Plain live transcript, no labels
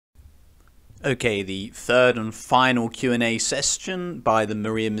Okay, the third and final Q&A session by the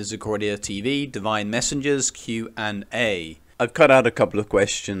Maria Misericordia TV, Divine Messengers Q&A. I've cut out a couple of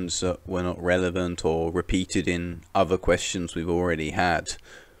questions that were not relevant or repeated in other questions we've already had.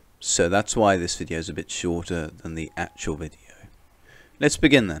 So that's why this video is a bit shorter than the actual video. Let's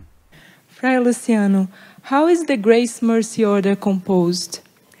begin then. Friar Luciano, how is the Grace Mercy Order composed?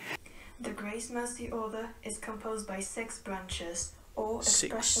 The Grace Mercy Order is composed by 6 branches, or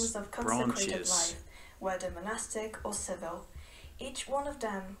expressions of consecrated life, whether monastic or civil. Each one of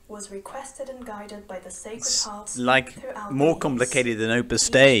them was requested and guided by the Sacred Hearts throughout more the complicated than Opus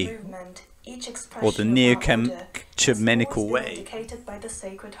each Dei movement, each expression or the of our neo-ecumenical order has always been way. indicated by the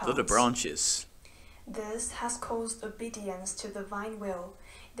Sacred The other Hearts. branches. This has caused obedience to the divine will,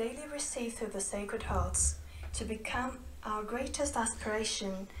 daily received through the Sacred Hearts, to become our greatest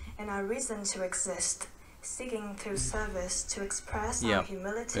aspiration and our reason to exist, seeking through service to express our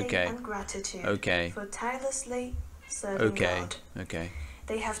humility and gratitude for tirelessly serving God.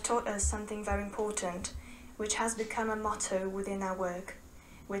 They have taught us something very important, which has become a motto within our work,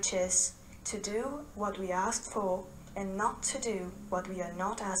 which is to do what we asked for and not to do what we are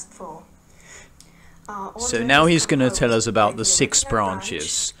not asked for. So now he's going to tell us about the 6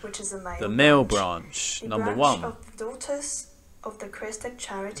 branches. The male branch, number 1. Of the Christic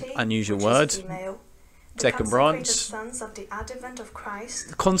charity, unusual word. Second branch. Sons of the advent of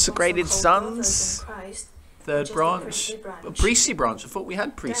Christ, consecrated sons. Christ, Third branch. A priestly branch. I thought we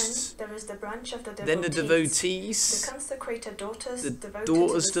had priests. Then there is the branch of the devotees. Then the devotees. The consecrated daughters, the devoted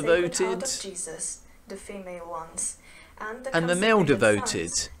daughters to the devoted. Sacred Heart of Jesus, the female ones. And the male devoted.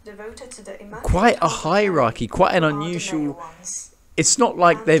 Sons, devoted to the Immaculate Quite a Heart of hierarchy. Quite an Mary, are the unusual. male ones. It's not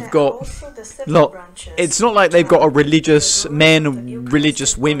like they've got branches, it's not like they've got a religious men and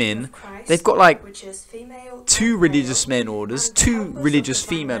religious women. They've got like 2 religious men orders, 2 religious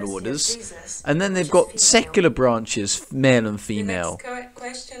female orders, and then they've got secular branches, male and female. The next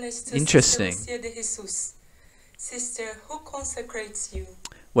question is to Interesting. Sister de Jesus. Sister, who consecrates you?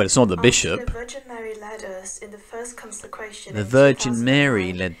 Well, it's not the bishop. The Virgin Mary led us in the first consecration. The Virgin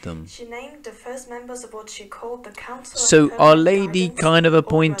Mary led them. She named the first members of what she called the Council. So Our Lady kind of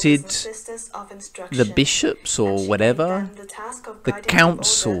appointed the bishops or whatever? The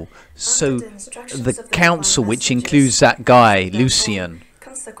council. So the council, which includes that guy, Lucian.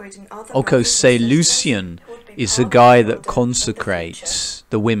 Okay, say Lucian is the guy that consecrates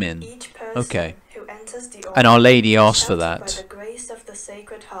the women. Okay. And Our Lady asked for that. Of the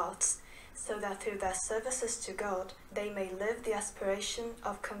Sacred Hearts, so that through their services to God they may live the aspiration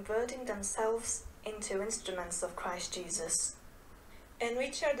of converting themselves into instruments of Christ Jesus. And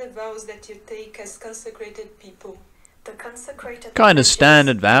which are the vows that you take as consecrated people? The consecrated kind of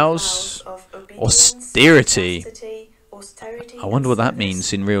standard vows. of obedience, austerity. austerity. I wonder what that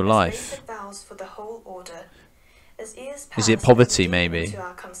means in real life. Vows for the whole order. As years Is it pass poverty, and maybe? into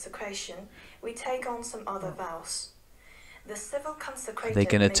our consecration, we take on some other vows. The civil consecrated Are they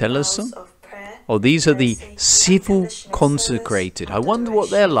going to make tell us vows some? of prayer, Oh, these are the mercy, civil unconditional consecrated. service, I wonder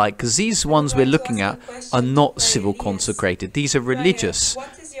what they're like, because these ones we're looking at are not civil consecrated. These are religious.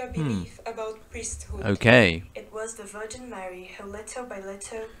 What is your belief about priesthood? Okay. It was the Virgin Mary who little by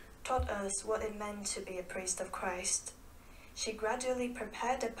little taught us what it meant to be a priest of Christ. She gradually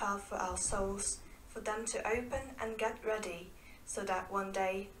prepared a path for our souls, for them to open and get ready, so that one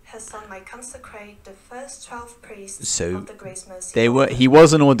day her Son might consecrate the first 12 priests of the Grace Mercy Order. He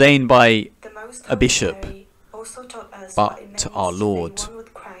wasn't ordained by The Most a Holy bishop, Mary also taught us what it but means our to be Lord. one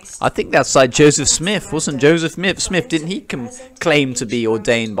with Christ. I think that's like Joseph Smith, wasn't Joseph Smith? Didn't he claim to be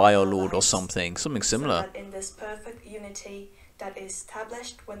ordained by our Lord or something? Something similar. So that in this perfect unity that is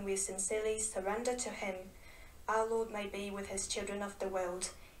established when we sincerely surrender to Him, our Lord may be with His children of the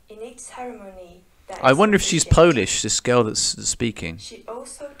world in each ceremony. I wonder if she's Polish, this girl that's speaking. She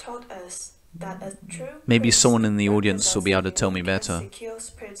also taught us that a true Maybe priest someone in the audience will be able to tell me better. secure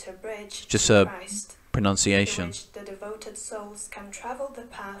spiritual bridge Just to her Christ, through pronunciation. which the devoted souls can travel the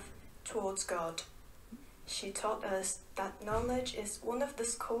path towards God. She taught us that knowledge is one of the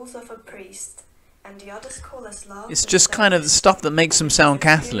schools of a priest, and the other school is love. It's just kind of the stuff that makes them sound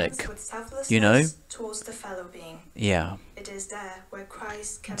Catholic, you know? Towards the fellow being. Yeah. It is there where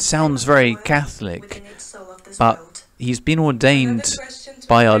Christ can It sounds very Catholic, within each soul of this but world. he's been ordained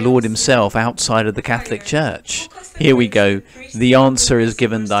by our Lord himself outside of the Catholic Church. Here we go. The answer is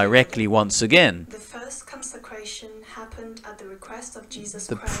given directly once again. The first consecration happened at the request of Jesus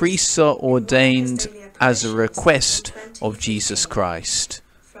The Christ. priests are ordained as a request of Jesus Christ.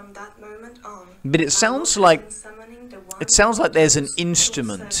 From that moment on, But it sounds like there's an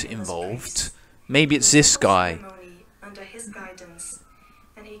instrument involved. Maybe it's this guy. Under his guidance,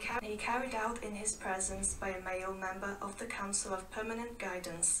 and he he carried out in his presence by a male member of the Council of Permanent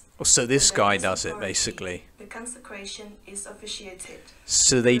Guidance. So this guy does it, basically. The consecration is officiated.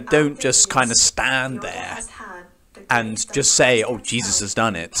 So they don't just kind of stand there and just say, oh, Jesus has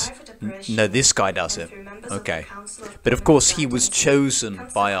done it. No, this guy does it. Okay. But of course, he was chosen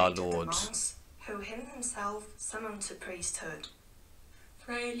by our Lord. Who himself summoned to priesthood.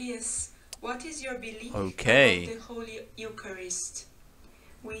 Friar Elias, what is your belief about the Holy Eucharist?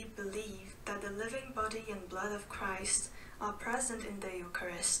 We believe that the living body and blood of Christ are present in the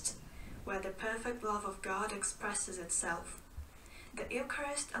Eucharist, where the perfect love of God expresses itself. The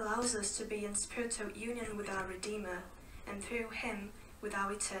Eucharist allows us to be in spiritual union with our Redeemer, and through him with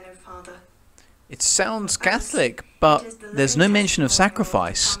our eternal Father. It sounds Catholic, but there's no mention of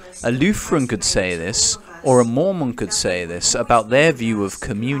sacrifice. A Lutheran could say this, or a Mormon could say this about their view of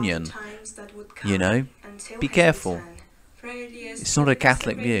communion. You know, be careful. It's not a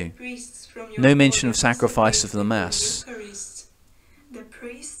Catholic view. No mention of sacrifice of the Mass. The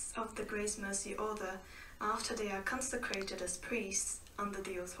priests of the Grace Mercy Order, after they are consecrated as priests, under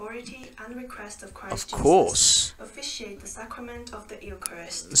the authority and request of Christ Jesus, officiate the sacrament of the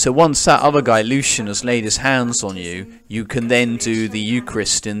Eucharist. So once that other guy, Lucian, has laid his hands on you, you can then do the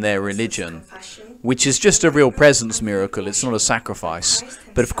Eucharist in their religion, which is just a real presence miracle. It's not a sacrifice,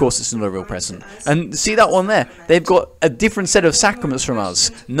 but of course it's not a real present. And see that one there? They've got a different set of sacraments from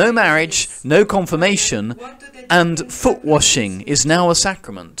us. No marriage, no confirmation, and foot washing is now a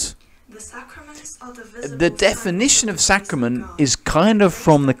sacrament. The definition of sacrament is kind of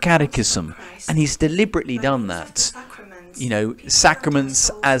from the Catechism, and he's deliberately done that. You know,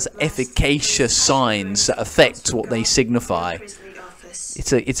 sacraments as efficacious signs that affect what they signify.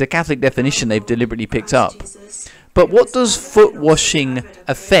 It's a Catholic definition they've deliberately picked up. But what does foot washing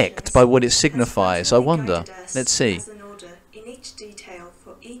affect by what it signifies? I wonder. Let's see. In each detail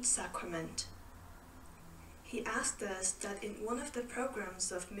for each sacrament. He asked us that in one of the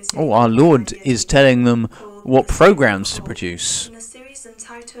programs of Oh, our Lord is telling them what programs to produce. In a series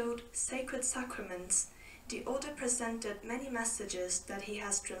entitled Sacred Sacraments, the Order presented many messages that he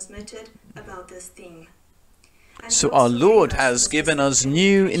has transmitted about this theme. So our Lord has given us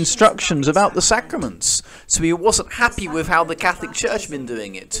new instructions about the sacraments. So he wasn't happy with how the Catholic Church had been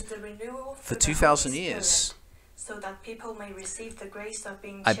doing it for 2,000 years. So that people may receive the grace of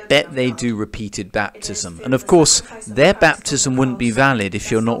being I bet they do repeated baptism. And of course, their baptism wouldn't be valid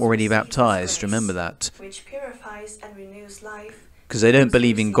if you're not already baptized. Remember that. Which purifies and renews life. Because they don't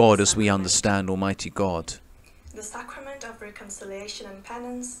believe in God as we understand Almighty God. The sacrament of reconciliation and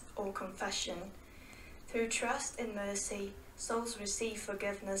penance, or confession. Through trust in mercy, souls receive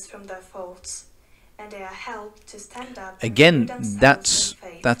forgiveness from their faults, and they are helped to stand up. Again, that's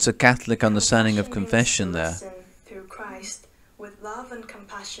a Catholic understanding of confession there. Through Christ, with love and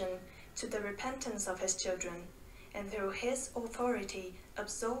compassion, to the repentance of his children, and through his authority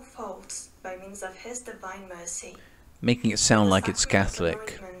absolve faults by means of his divine mercy. Making it sound like it's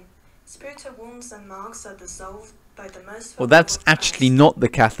Catholic. Spiritual wounds and marks are dissolved by the merciful. Well, that's actually not the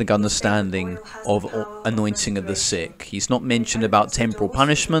Catholic understanding of anointing of the sick. He's not mentioned about temporal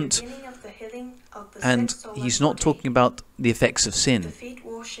punishment, and he's not talking about the effects of sin.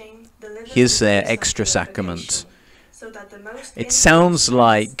 Here's their extra sacrament. It sounds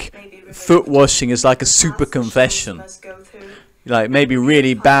like foot washing is like a super confession. Like maybe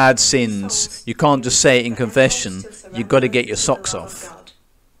really bad sins. You can't just say it in confession. You've got to get your socks off.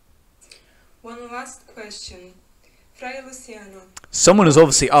 One last question. Friar Luciano. Someone has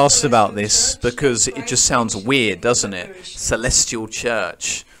obviously asked about this because it just sounds weird, doesn't it? Celestial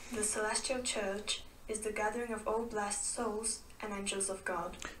Church. The Celestial Church is the gathering of all blessed souls and angels of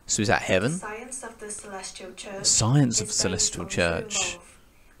God. So is that heaven? The science of the Celestial Church. The science of the Celestial Church. Love,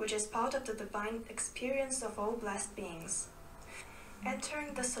 which is part of the divine experience of all blessed beings.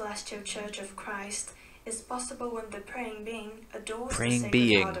 Entering the Celestial Church of Christ is possible when the praying being adores the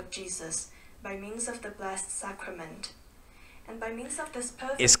Sacred Heart of Jesus by means of the blessed sacrament. And by means of this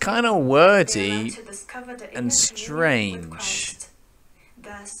perfect, it's kind of wordy to discover the and strange.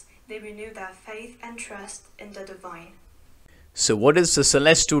 Thus, they renew their faith and trust in the divine. So what is the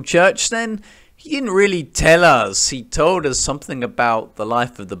Celestial Church then? He didn't really tell us. He told us something about the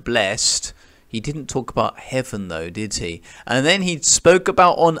life of the blessed. He didn't talk about heaven though, did he? And then he spoke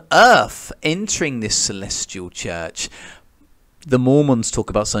about on earth entering this Celestial Church. The Mormons talk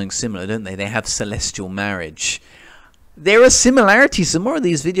about something similar, don't they? They have celestial marriage. There are similarities. The more of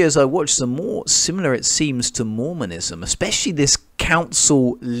these videos I watch, the more similar it seems to Mormonism, especially this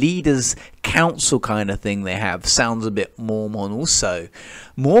council, leaders council kind of thing they have. Sounds a bit Mormon also.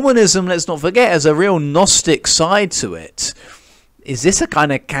 Mormonism, let's not forget, has a real Gnostic side to it. Is this a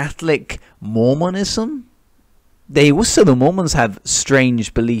kind of Catholic Mormonism? The Mormons have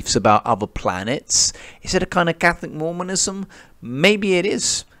strange beliefs about other planets. Is it a kind of Catholic Mormonism? Maybe it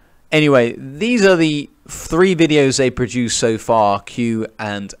is. Anyway, these are the 3 videos they produced so far, Q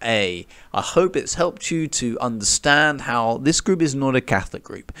and A. I hope it's helped you to understand how this group is not a Catholic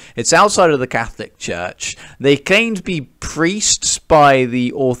group. It's outside of the Catholic Church. They claim to be priests by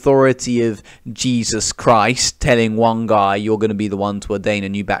the authority of Jesus Christ, telling one guy, you're going to be the one to ordain a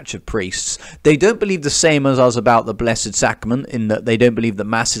new batch of priests. They don't believe the same as us about the Blessed Sacrament, in that they don't believe that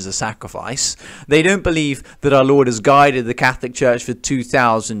Mass is a sacrifice. They don't believe that our Lord has guided the Catholic Church for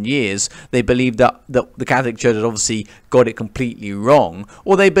 2,000 years. They believe that the Catholic Church has obviously got it completely wrong.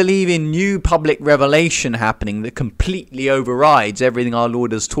 Or they believe in new public revelation happening that completely overrides everything our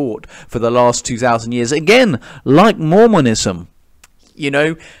Lord has taught for the last 2,000 years. Again, like Mormonism. You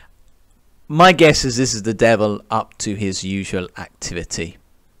know, my guess is this is the devil up to his usual activity.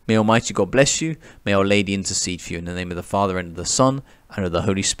 May Almighty God bless you. May Our Lady intercede for you. In the name of the Father, and of the Son, and of the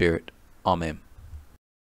Holy Spirit. Amen.